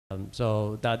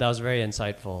So that was very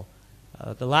insightful.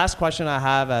 The last question I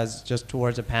have as just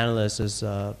towards the panelists is,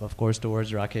 of course,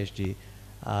 towards Rakesh ji.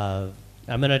 I'm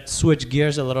going to switch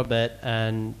gears a little bit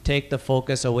and take the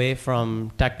focus away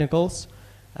from technicals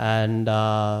and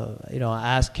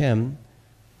ask him,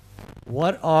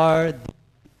 what are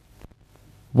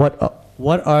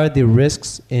the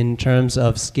risks in terms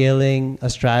of scaling a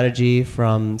strategy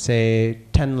from, say,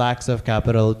 10 lakhs of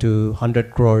capital to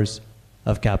 100 crores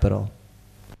of capital?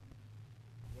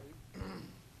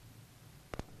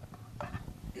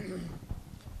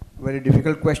 Very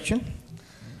difficult question.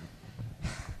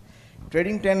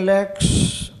 Trading 10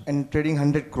 lakhs and trading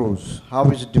 100 crores, how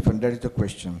is it different? That is the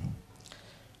question.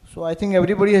 So I think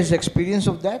everybody has experience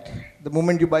of that. The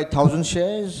moment you buy 1,000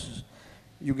 shares,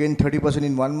 you gain 30%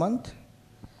 in 1 month.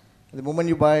 The moment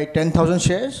you buy 10,000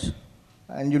 shares,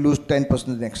 and you lose 10%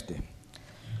 the next day.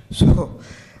 So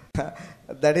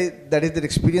that is the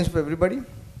experience for everybody.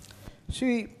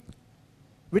 See,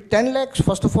 with 10 lakhs,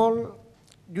 first of all,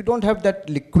 you don't have that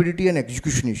liquidity and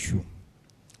execution issue,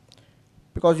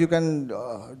 because you can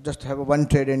just have one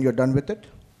trade and you're done with it.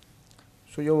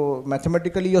 So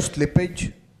mathematically your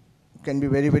slippage can be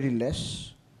very, very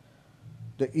less.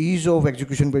 The ease of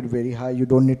execution will be very high. You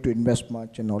don't need to invest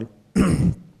much and all.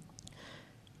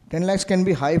 10 lakhs can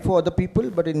be high for other people,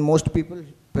 but in most people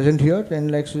present here, 10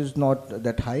 lakhs is not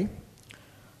that high.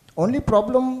 Only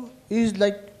problem is,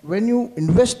 like, when you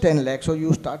invest 10 lakhs or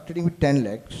you start trading with 10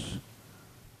 lakhs,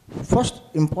 first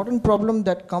important problem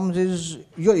that comes is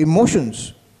your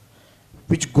emotions,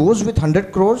 which goes with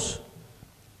 100 crores,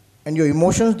 and your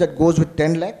emotions that goes with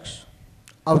 10 lakhs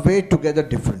are way together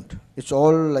different. It's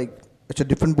all like, it's a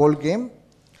different ball game.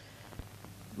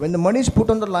 When the money is put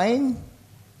on the line,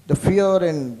 the fear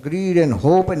and greed and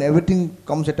hope and everything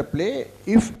comes at a play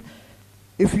if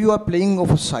you are playing of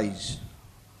a size.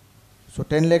 So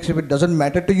 10 lakhs, if it doesn't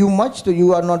matter to you much, so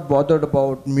you are not bothered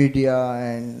about media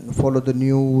and follow the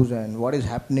news and what is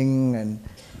happening and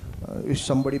is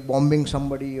somebody bombing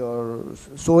somebody or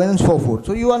so on and so forth.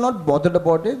 So you are not bothered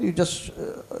about it. You just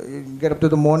get up to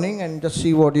the morning and just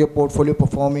see what your portfolio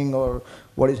performing or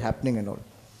what is happening and all.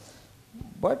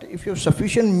 But if you have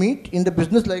sufficient meat in the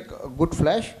business, like a good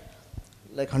flash,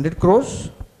 like 100 crores,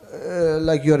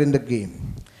 like you are in the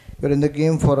game. You are in the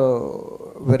game for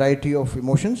a variety of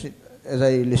emotions, as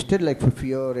I listed, like for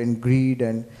fear and greed,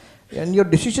 and your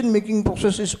decision-making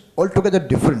process is altogether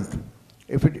different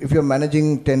if you're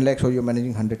managing 10 lakhs or you're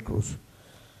managing 100 crores.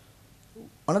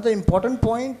 Another important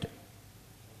point,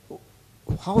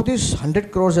 how these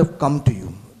 100 crores have come to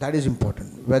you, that is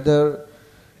important. Whether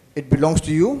it belongs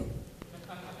to you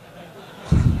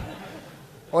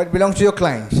or it belongs to your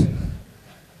clients.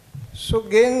 So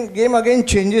game again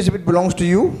changes if it belongs to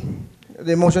you.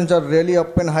 The emotions are really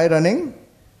up and high running.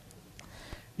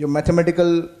 Your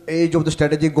mathematical age of the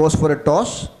strategy goes for a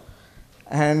toss,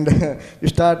 and you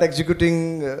start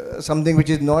executing something which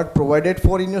is not provided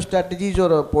for in your strategies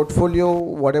or a portfolio,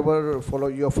 whatever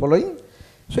you're following.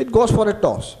 So it goes for a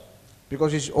toss,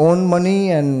 because it's own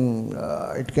money and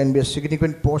it can be a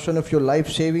significant portion of your life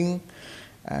saving,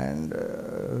 and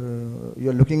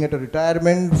you're looking at a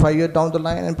retirement 5 years down the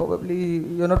line and probably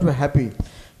you're not very happy.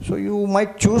 So you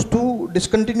might choose to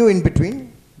discontinue in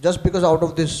between, just because out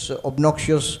of this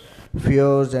obnoxious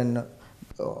fears and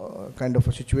kind of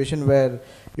a situation where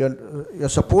you're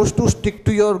supposed to stick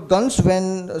to your guns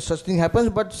when such thing happens,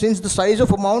 but since the size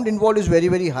of amount involved is very,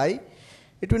 very high,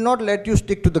 it will not let you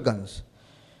stick to the guns.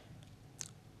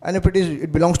 And if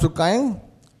it belongs to client,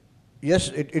 yes,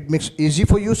 it makes easy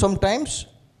for you sometimes,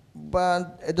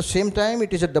 but at the same time,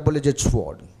 it is a double-edged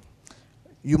sword.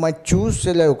 You might choose,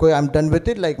 say, like, okay, I'm done with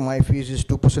it, like my fees is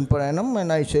 2% per annum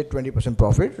and I say 20%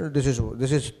 profit. This is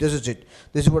it.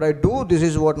 This is what I do, this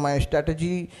is what my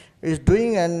strategy is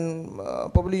doing, and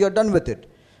probably you're done with it.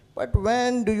 But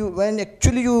when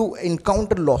actually you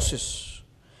encounter losses,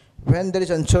 when there is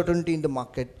uncertainty in the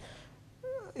market,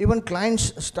 even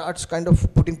clients starts kind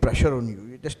of putting pressure on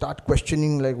you. They start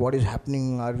questioning, like, what is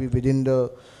happening? Are we within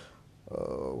the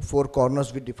four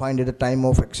corners we defined at the time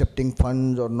of accepting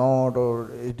funds or not,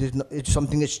 or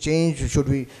something has changed? Should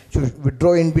we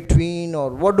withdraw in between, or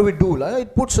what do we do?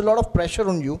 It puts a lot of pressure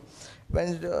on you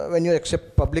when you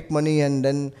accept public money and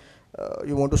then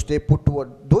you want to stay put to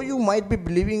what. Though you might be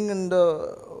believing in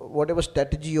the whatever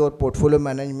strategy or portfolio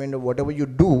management or whatever you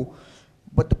do,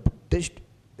 but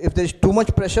if there is too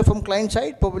much pressure from client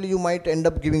side, probably you might end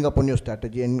up giving up on your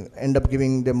strategy and end up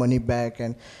giving the money back,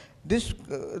 and this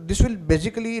will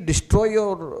basically destroy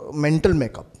your mental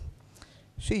makeup.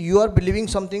 See, you are believing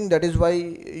something, that is why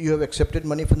you have accepted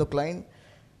money from the client.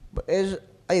 But as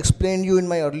I explained you in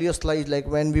my earlier slides, like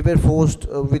when we were forced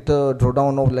with a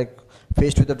drawdown of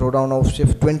faced with a drawdown of say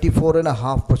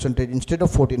 24.5% instead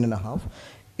of 14.5%.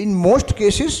 In most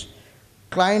cases,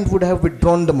 client would have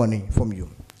withdrawn the money from you.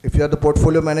 If you are the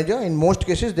portfolio manager, in most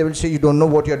cases they will say you don't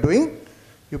know what you are doing.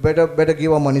 You better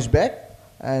give our monies back,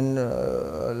 and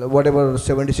whatever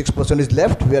 76% is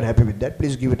left, we are happy with that.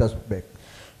 Please give it us back.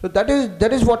 So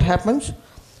that is what happens.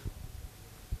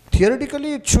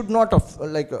 Theoretically, it should not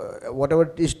whatever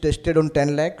is tested on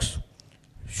 10 lakhs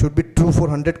should be true for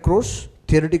 100 crores.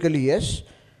 Theoretically, yes,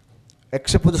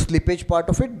 except for the slippage part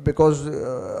of it, because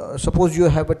suppose you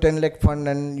have a 10 lakh fund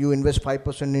and you invest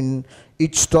 5% in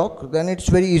each stock, then it's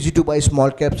very easy to buy small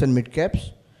caps and mid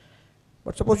caps.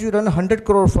 But suppose you run a 100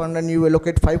 crore fund and you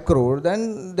allocate 5 crore,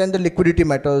 then the liquidity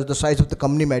matters, the size of the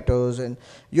company matters, and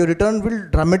your return will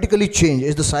dramatically change.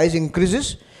 As the size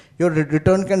increases, your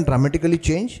return can dramatically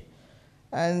change,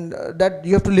 and that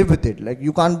you have to live with it. Like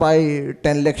you can't buy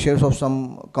 10 lakh shares of some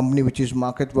company which is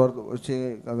market worth,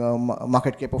 say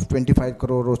market cap of 25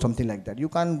 crore or something like that. You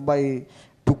can't buy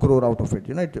 2 crore out of it,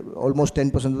 almost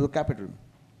 10% of the capital.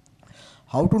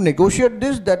 How to negotiate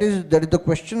this? That is the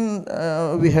question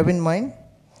we have in mind.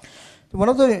 One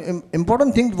of the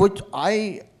important things which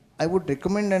I would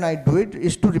recommend, and I do it,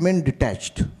 is to remain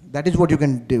detached. That is what you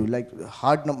can do. Like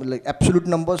absolute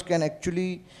numbers can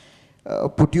actually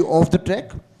put you off the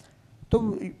track.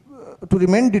 So to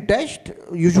remain detached,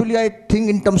 usually I think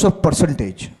in terms of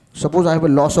percentage. Suppose I have a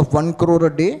loss of 1 crore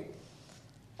a day,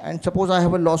 and suppose I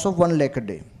have a loss of 1 lakh a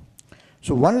day.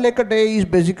 So 1 lakh a day is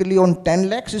basically on 10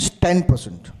 lakhs is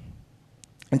 10%.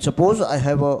 And suppose I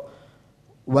have a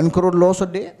 1 crore loss a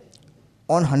day,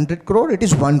 on 100 crore it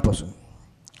is 1%.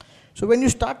 So when you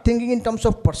start thinking in terms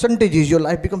of percentages, your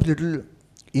life becomes a little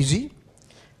easy.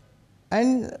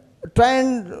 And try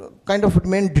and kind of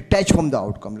remain detached from the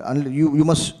outcome. You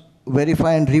must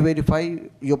verify and re-verify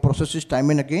your processes time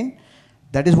and again.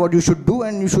 That is what you should do,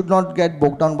 and you should not get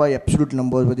bogged down by absolute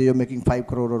numbers, whether you're making 5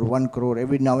 crore or 1 crore.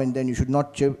 Every now and then you should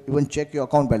not even check your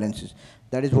account balances.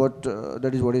 That is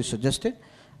what is suggested.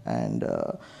 And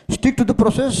stick to the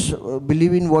process,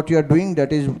 believe in what you are doing.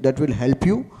 That will help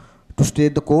you to stay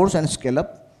the course and scale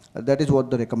up. That is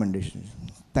what the recommendation is.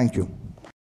 Thank you.